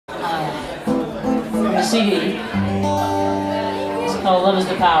CD. It's called Love is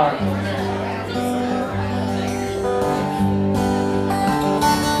the Power.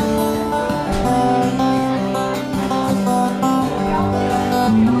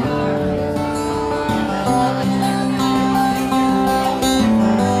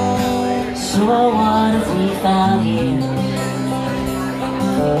 So what have we found here?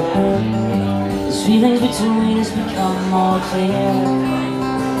 These feelings between us become more clear.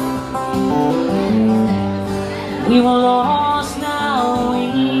 We were lost, now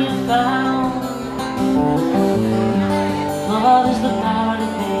we found. Love is the power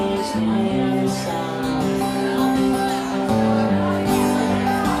that makes this sound.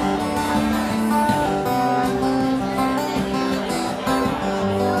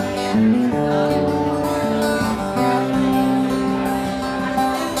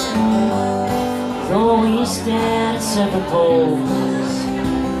 Though we stand at separate poles,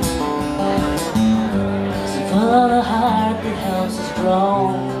 full of the heart that helps us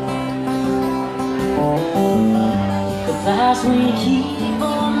grow. The past we keep,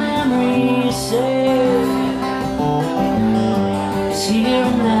 our memories safe. This here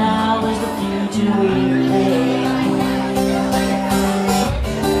and now is the future we make.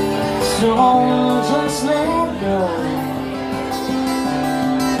 So just let go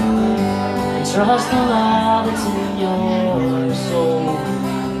and trust the love that's in your soul.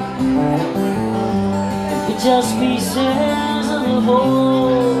 Just pieces of the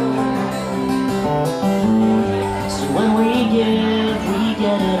whole. So when we give, we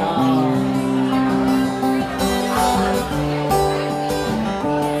get it all.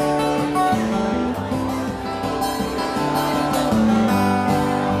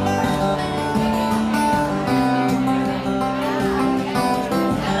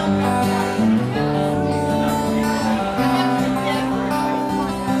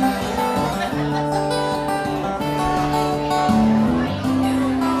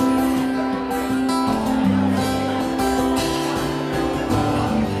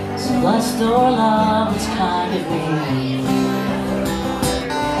 Blessed or love that's kind of me.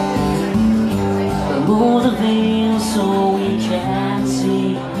 Remove the veil so we can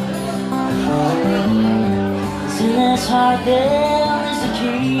see. 'Cause in this heart there is the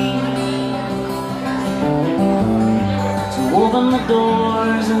key to open the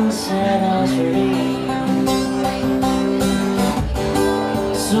doors and set us free.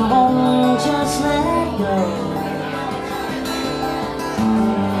 So just let go.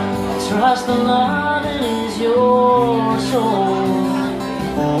 Trust the love that is your soul.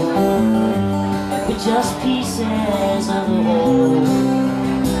 We're just pieces of the whole.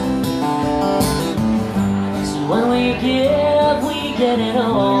 So when we give, we get it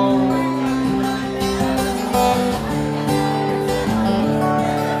all.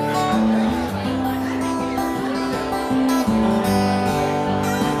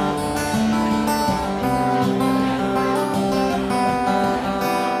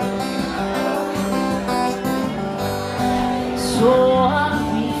 So what have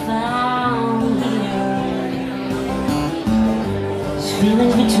we found here? These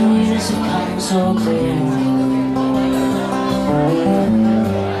feelings between us have come so clear.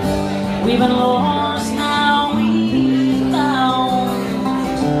 We've been lost, now we found.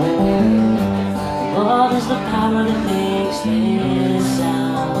 Love is the power that makes this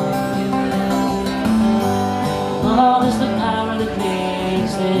sound. Love is the power that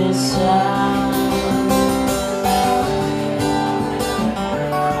makes this sound.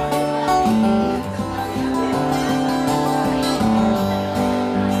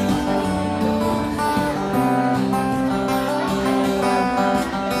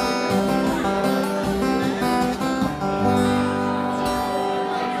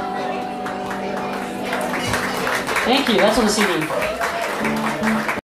 Thank you, that's on the CD.